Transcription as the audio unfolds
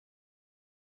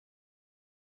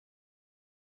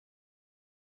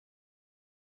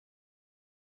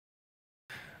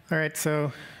All right,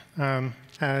 so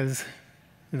as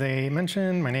they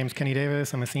mentioned, my name's Kenny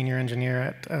Davis. I'm a senior engineer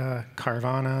at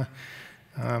Carvana.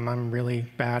 I'm really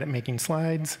bad at making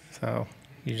slides, so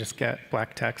you just get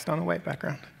black text on a white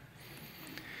background.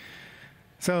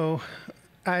 So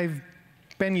I've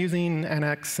been using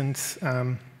NX since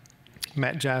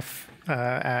met Jeff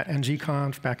at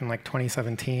Conf back in like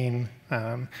 2017.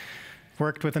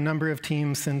 Worked with a number of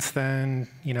teams since then,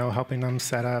 helping them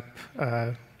set up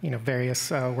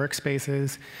various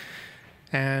workspaces.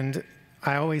 And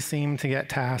I always seem to get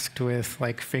tasked with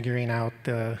like figuring out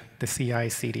the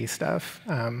CICD stuff.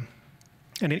 And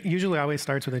it usually always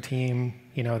starts with a team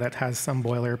that has some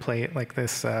boilerplate like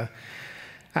this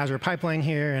Azure pipeline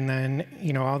here, and then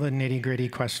all the nitty-gritty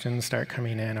questions start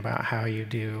coming in about how you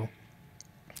do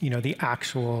the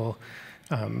actual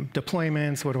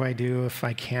deployments. What do I do if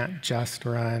I can't just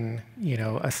run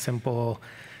a simple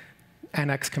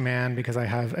NX command because I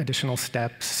have additional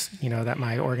steps that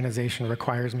my organization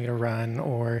requires me to run,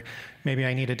 or maybe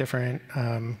I need a different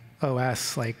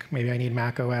OS, like maybe I need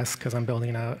Mac OS because I'm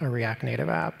building a React Native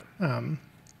app.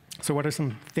 So what are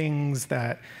some things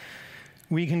that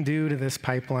we can do to this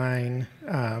pipeline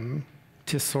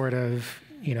to sort of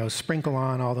sprinkle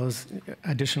on all those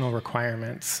additional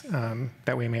requirements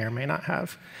that we may or may not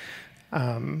have?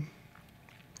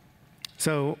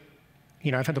 So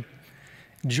I've had the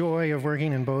joy of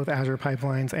working in both Azure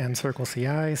Pipelines and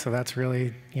CircleCI, so that's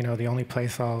really the only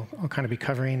place I'll kind of be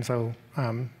covering. So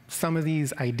some of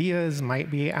these ideas might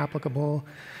be applicable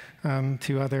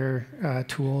to other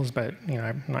tools, but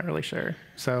I'm not really sure.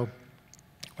 So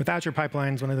with Azure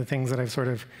Pipelines, one of the things that I've sort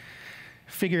of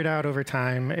figured out over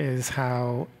time is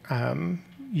how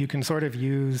you can sort of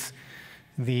use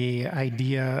the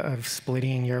idea of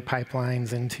splitting your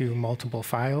pipelines into multiple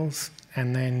files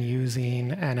and then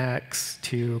using NX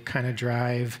to kind of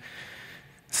drive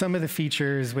some of the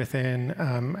features within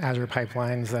Azure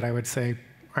Pipelines that I would say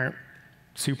aren't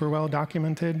super well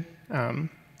documented. And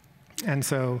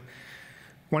so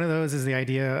one of those is the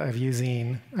idea of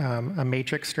using a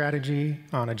matrix strategy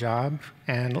on a job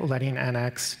and letting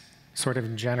NX sort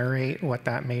of generate what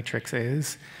that matrix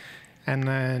is. And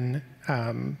then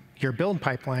your build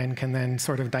pipeline can then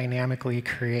sort of dynamically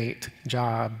create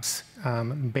jobs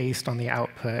based on the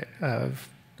output of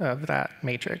that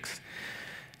matrix.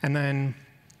 And then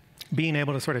being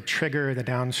able to sort of trigger the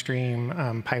downstream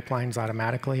pipelines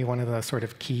automatically, one of the sort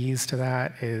of keys to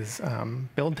that is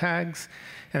build tags.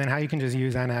 And then how you can just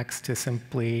use NX to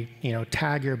simply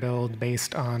tag your build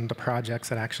based on the projects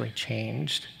that actually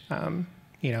changed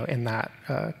in that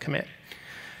commit.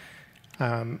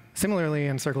 Similarly,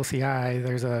 in CircleCI,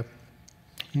 there's a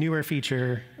newer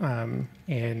feature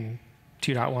in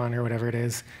 2.1 or whatever it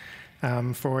is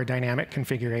for dynamic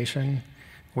configuration,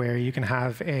 where you can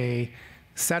have a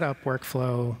setup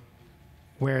workflow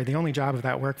where the only job of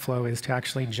that workflow is to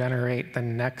actually generate the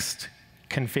next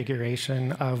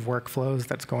configuration of workflows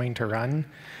that's going to run.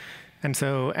 And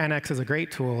so NX is a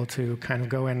great tool to kind of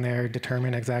go in there,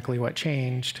 determine exactly what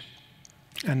changed,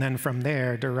 and then from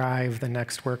there, derive the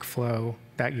next workflow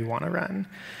that you want to run.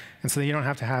 And so you don't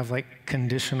have to have like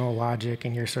conditional logic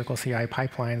in your CircleCI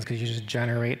pipelines, because you just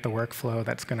generate the workflow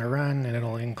that's going to run, and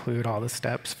it'll include all the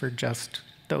steps for just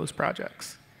those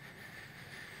projects.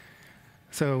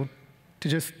 So to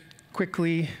just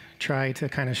quickly try to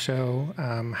kind of show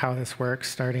how this works,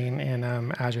 starting in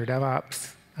Azure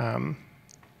DevOps,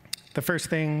 the first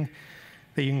thing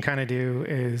that you can kind of do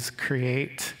is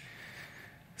create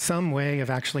some way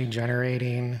of actually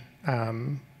generating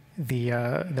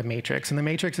the matrix. And the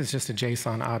matrix is just a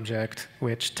JSON object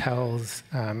which tells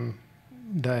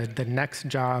the next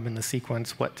job in the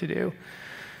sequence what to do.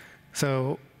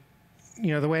 So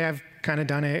the way I've kind of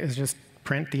done it is just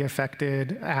print the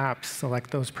affected apps, select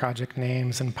those project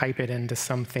names, and pipe it into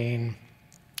something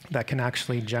that can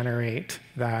actually generate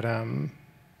that,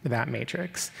 that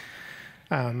matrix.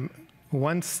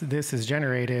 Once this is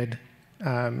generated,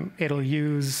 it'll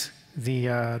use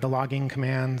the logging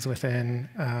commands within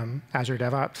Azure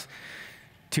DevOps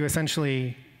to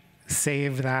essentially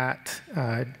save that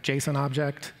JSON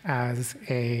object as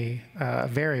a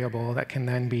variable that can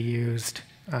then be used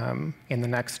in the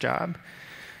next job.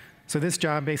 So this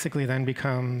job basically then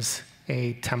becomes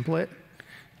a template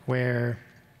where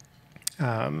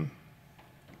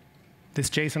this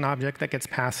JSON object that gets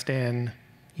passed in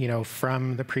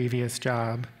from the previous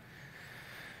job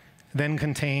then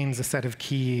contains a set of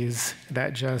keys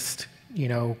that just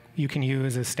you can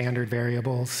use as standard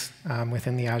variables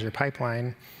within the Azure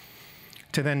pipeline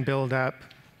to then build up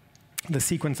the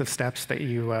sequence of steps that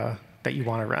you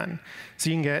want to run. So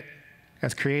you can get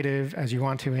as creative as you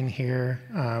want to in here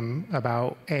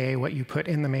about A, what you put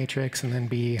in the matrix, and then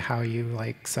B, how you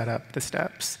like set up the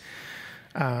steps.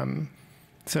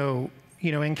 So,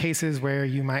 in cases where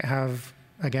you might have,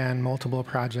 again, multiple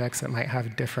projects that might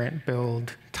have different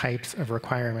build types of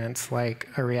requirements, like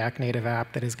a React Native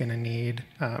app that is going to need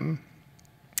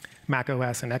Mac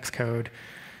OS and Xcode,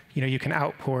 you can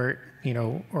output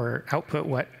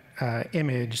what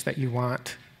image that you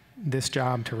want this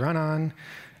job to run on.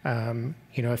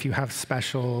 If you have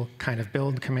special kind of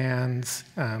build commands,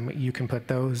 you can put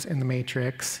those in the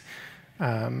matrix.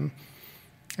 And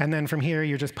then from here,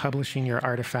 you're just publishing your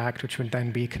artifact, which would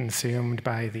then be consumed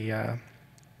by the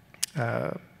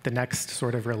next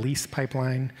sort of release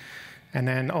pipeline, and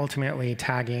then ultimately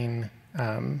tagging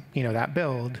that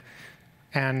build.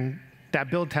 And that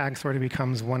build tag sort of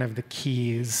becomes one of the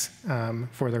keys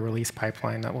for the release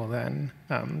pipeline that will then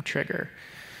trigger.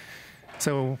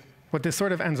 So what this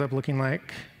sort of ends up looking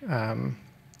like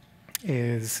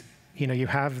is you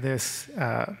have this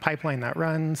pipeline that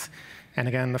runs. And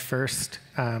again, the first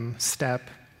step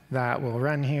that will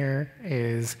run here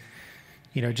is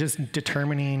just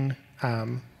determining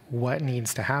what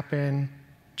needs to happen,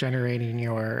 generating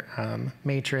your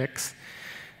matrix.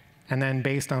 And then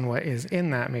based on what is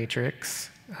in that matrix,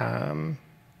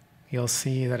 you'll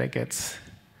see that it gets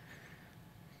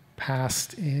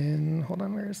passed in. Hold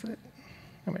on, where is it?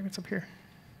 Oh, maybe it's up here.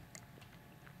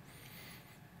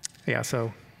 Yeah,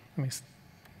 so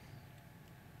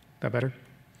that better?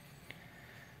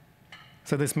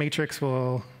 So this matrix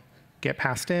will get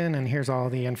passed in, and here's all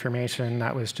the information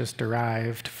that was just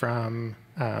derived from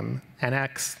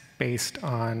NX based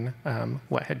on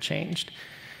what had changed.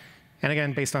 And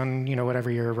again, based on whatever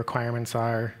your requirements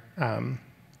are,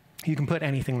 you can put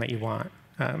anything that you want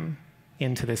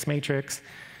into this matrix.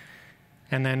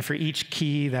 And then for each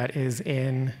key that is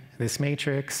in this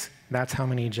matrix, that's how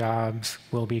many jobs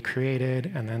will be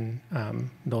created, and then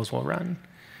those will run.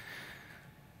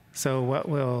 So what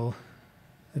will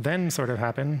then sort of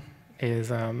happen is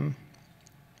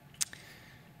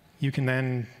you can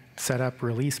then set up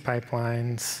release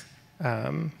pipelines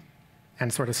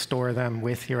and sort of store them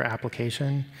with your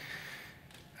application.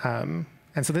 And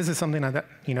so this is something that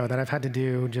I've had to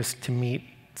do just to meet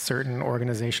certain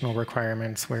organizational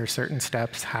requirements where certain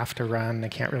steps have to run. They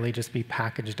can't really just be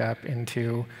packaged up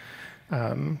into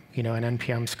an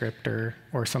NPM script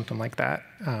or something like that.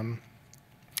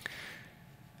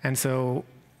 And so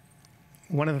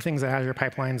one of the things that Azure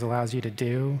Pipelines allows you to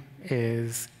do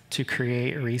is to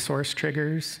create resource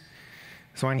triggers.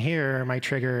 So on here, my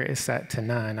trigger is set to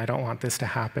none. I don't want this to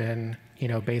happen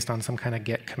based on some kind of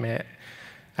git commit.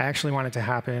 I actually want it to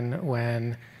happen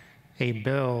when a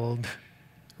build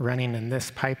running in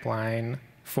this pipeline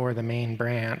for the main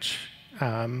branch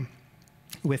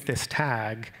with this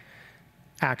tag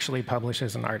actually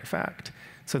publishes an artifact.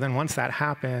 So then once that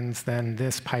happens, then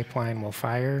this pipeline will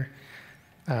fire.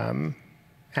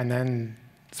 And then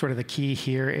sort of the key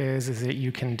here is that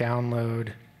you can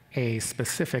download a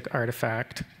specific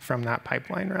artifact from that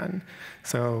pipeline run.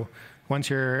 So once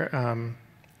your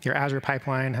Azure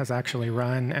pipeline has actually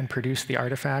run and produced the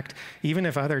artifact, even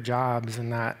if other jobs in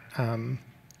that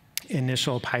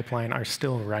initial pipeline are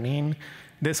still running,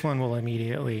 this one will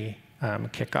immediately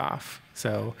kick off.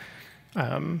 So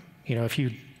if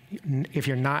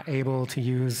you're not able to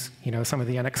use some of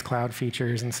the NX Cloud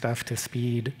features and stuff to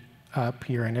speed up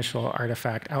your initial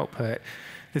artifact output,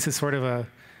 this is sort of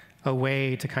a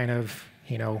way to kind of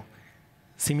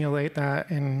simulate that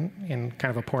in kind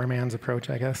of a poor man's approach,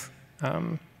 I guess.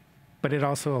 But it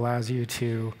also allows you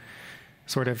to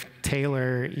sort of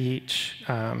tailor each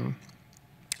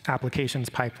applications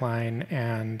pipeline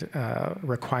and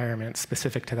requirements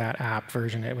specific to that app,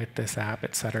 version it with this app,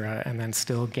 et cetera, and then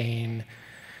still gain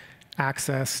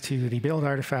access to the build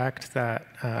artifact that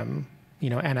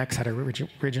NX had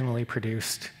originally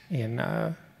produced in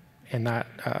that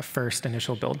first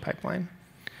initial build pipeline.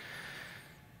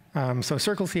 So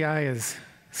CircleCI is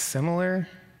similar,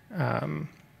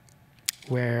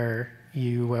 where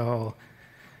you will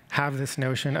have this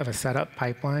notion of a setup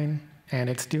pipeline, and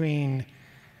it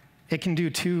can do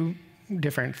two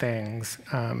different things.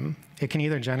 It can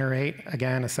either generate,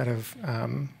 again, a set of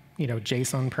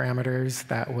JSON parameters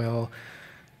that will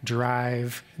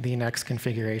drive the next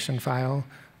configuration file,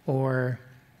 or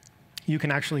you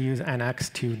can actually use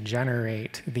NX to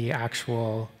generate the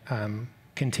actual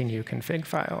continue config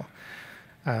file.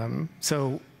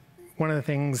 So one of the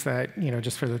things that,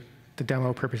 just for the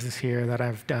demo purposes here that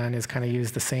I've done is kind of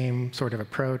use the same sort of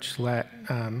approach, let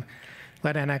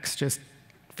NX just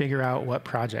figure out what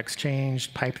projects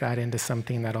changed, pipe that into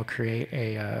something that'll create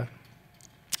a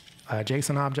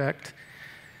JSON object,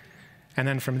 And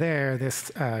then from there,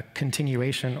 this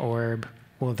continuation orb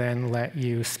will then let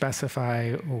you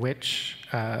specify which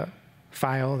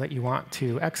file that you want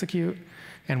to execute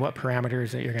and what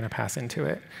parameters that you're going to pass into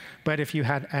it. But if you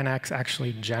had NX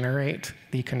actually generate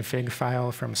the config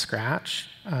file from scratch,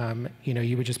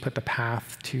 you would just put the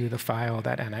path to the file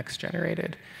that NX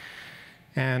generated.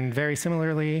 And very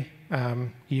similarly,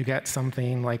 you get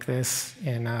something like this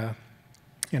in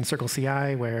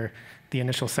CircleCI, where the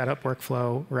initial setup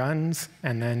workflow runs,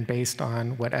 and then based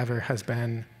on whatever has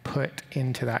been put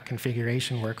into that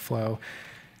configuration workflow,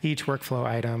 each workflow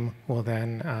item will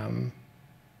then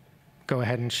go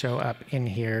ahead and show up in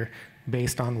here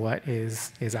based on what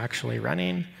is actually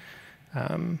running.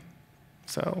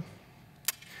 So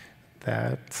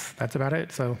that's about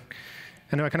it. So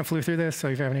I know I kind of flew through this, so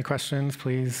if you have any questions,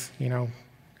 please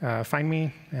find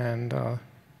me, and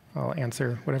I'll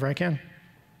answer whatever I can.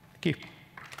 Thank you.